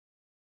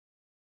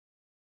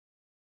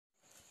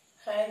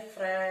Hi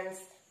friends,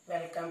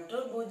 welcome to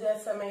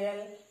POOJA'S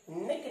சமையல்.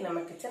 இன்னைக்கு நம்ம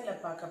கிச்சன்ல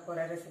பார்க்க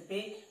போற ரெசிபி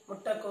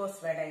முட்டைக்கோஸ்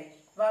வடை.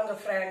 வாங்க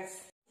friends.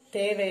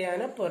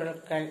 தேவையான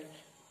பொருட்கள்: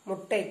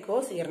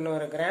 முட்டைக்கோஸ்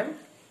 200 கிராம்,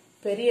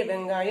 பெரிய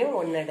வெங்காயம்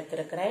 1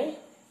 எடுத்துக்கிறேன்,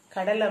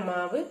 கடலை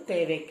மாவு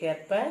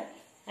தேவைக்கேற்ப,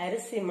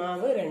 அரிசி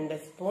மாவு 2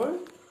 ஸ்பூன்,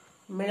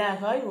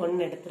 மிளகாய்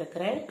 1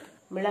 எடுத்துக்கிறேன்,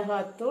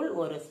 மிளகாய்த்தூள்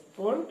 1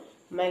 ஸ்பூன்,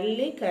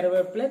 மல்லி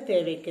கருவேப்பிலை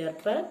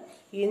தேவைக்கேற்ப,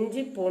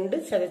 இஞ்சி பூண்டு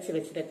சதைச்சு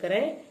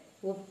வச்சிருக்கிறேன்,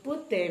 உப்பு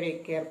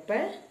தேவைக்கேற்ப,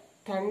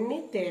 தண்ணி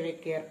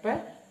தேவைக்கேற்ப,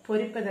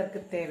 பொரிப்பதற்கு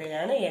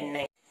தேவையான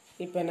எண்ணெய்.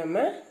 இப்போ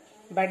நம்ம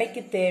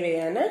வடைக்கு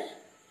தேவையான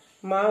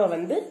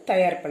மாவை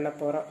தயார் பண்ண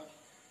போறோம்.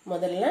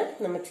 முதல்ல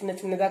நம்ம சின்ன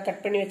சின்னதா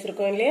கட் பண்ணி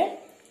வச்சிருக்கோம் இல்லையா,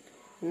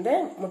 இந்த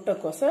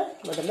முட்டைக்கோஸை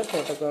முதல்ல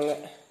போட்டுக்கோங்க.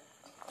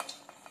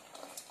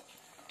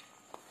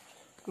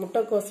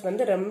 முட்டைக்கோஸ்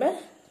ரொம்ப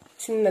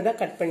சின்னதா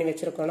கட் பண்ணி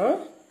வச்சிருக்கணும்.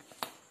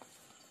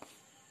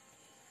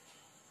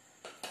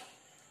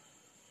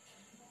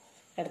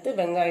 அடுத்து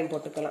வெங்காயம்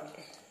போட்டுக்கலாம்.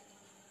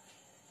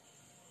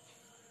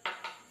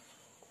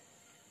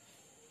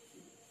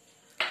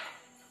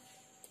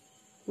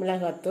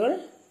 மிளகாய்த்தூள்,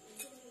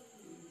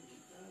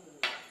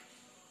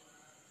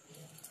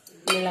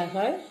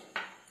 மிளகாய்,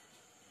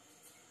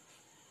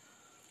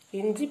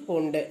 இஞ்சி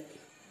பூண்டு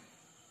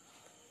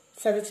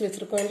சதைச்சு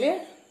வச்சிருக்கோம் இல்லையா,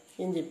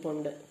 இஞ்சி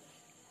பூண்டு,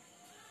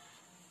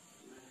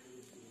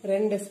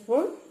 2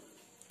 ஸ்பூன்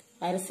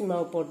அரிசி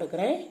மாவு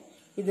போட்டுக்கிறேன்.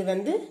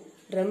 இது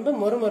ரொம்ப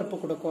மொறுமொறுப்பு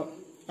கொடுக்கும்,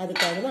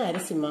 அதுக்காக தான்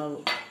அரிசி மாவு.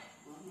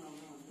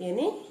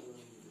 இனி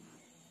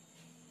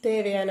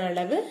தேவையான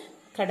அளவு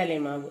கடலை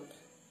மாவு.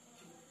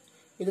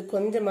 இது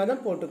கொஞ்சமாக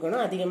தான்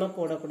போட்டுக்கணும், அதிகமாக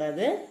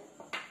போடக்கூடாது.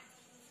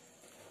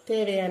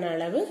 தேவையான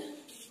அளவு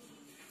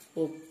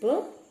உப்பு,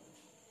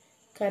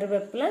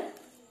 கருவேப்பிலை,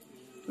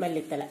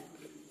 மல்லித்தலை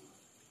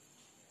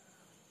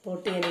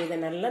போட்டு இனி இதை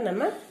நல்லா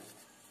நம்ம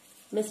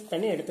மிக்ஸ்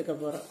பண்ணி எடுத்துக்க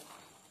போகிறோம்.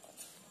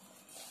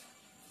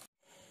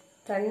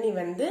 தண்ணி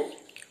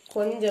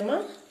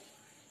கொஞ்சமாக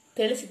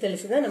தெளிச்சு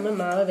தெளிச்சு தான் நம்ம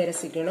மாவை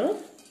விரசிக்கணும்.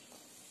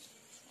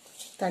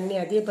 தண்ணி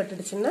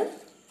அதிகப்பட்டுடுச்சுன்னா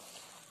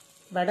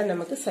வடை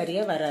நமக்கு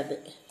சரியா வராது.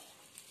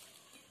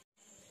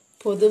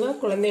 பொதுவாக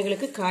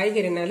குழந்தைங்களுக்கு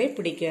காய்கறினாலே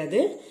பிடிக்காது,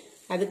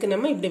 அதுக்கு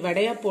நம்ம இப்படி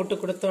வடையா போட்டு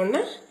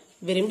கொடுத்தோம்னா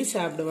விரும்பி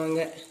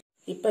சாப்பிடுவாங்க.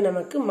 இப்போ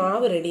நமக்கு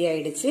மாவு ரெடி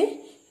ஆயிடுச்சு.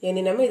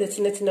 இனி நம்ம இதை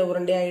சின்ன சின்ன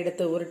உருண்டையா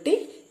எடுத்து உருட்டி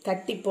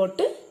தட்டி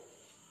போட்டு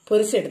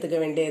பொரிச்சு எடுத்துக்க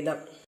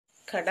வேண்டியதுதான்.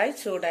 கடாய்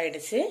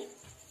சூடாயிடுச்சு.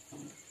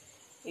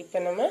 இப்போ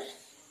நம்ம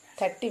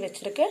தட்டி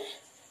வச்சிருக்க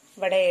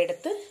வடையை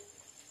எடுத்து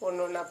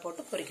ஒன்று ஒன்றா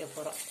போட்டு பொரிக்க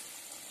போகிறோம்.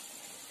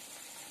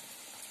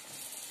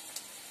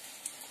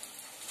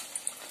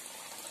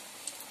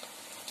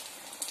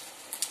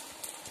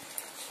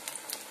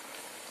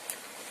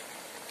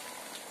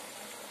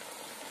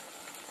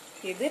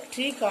 இது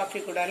டீ காஃபி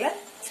கூட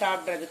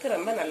சாப்பிட்றதுக்கு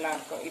ரொம்ப நல்லா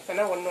இருக்கும். இப்போ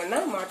நான் ஒன்று ஒன்றா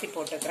மாற்றி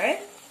போட்டுக்கிறேன்,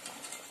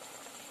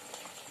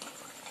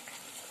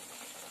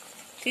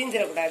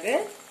 தீஞ்சிடக்கூடாது.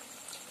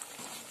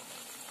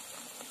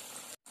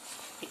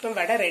 இப்போ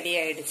வடை ரெடி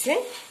ஆயிடுச்சு.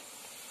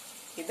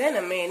 இதை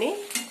நம்ம இனி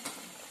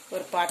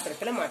ஒரு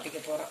பாத்திரத்தில் மாற்றிக்க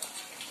போறோம்.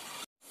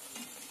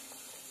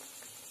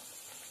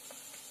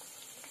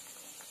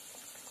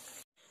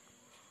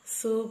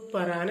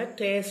 சூப்பரான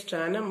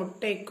டேஸ்டான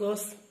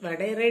முட்டைக்கோஸ்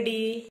வடை ரெடி.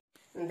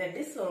 இந்த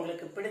டிஷ்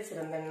உங்களுக்கு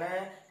பிடிச்சிருந்ததுன்னா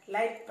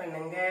லைக்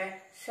பண்ணுங்க,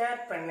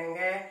 ஷேர்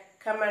பண்ணுங்க,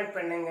 கமெண்ட்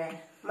பண்ணுங்க,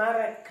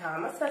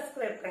 மறக்காம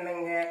சப்ஸ்கிரைப்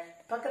பண்ணுங்க,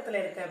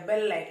 பக்கத்துல இருக்க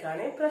பெல்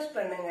ஐக்கானை பிரஸ்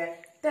பண்ணுங்க.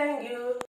 தேங்க்யூ.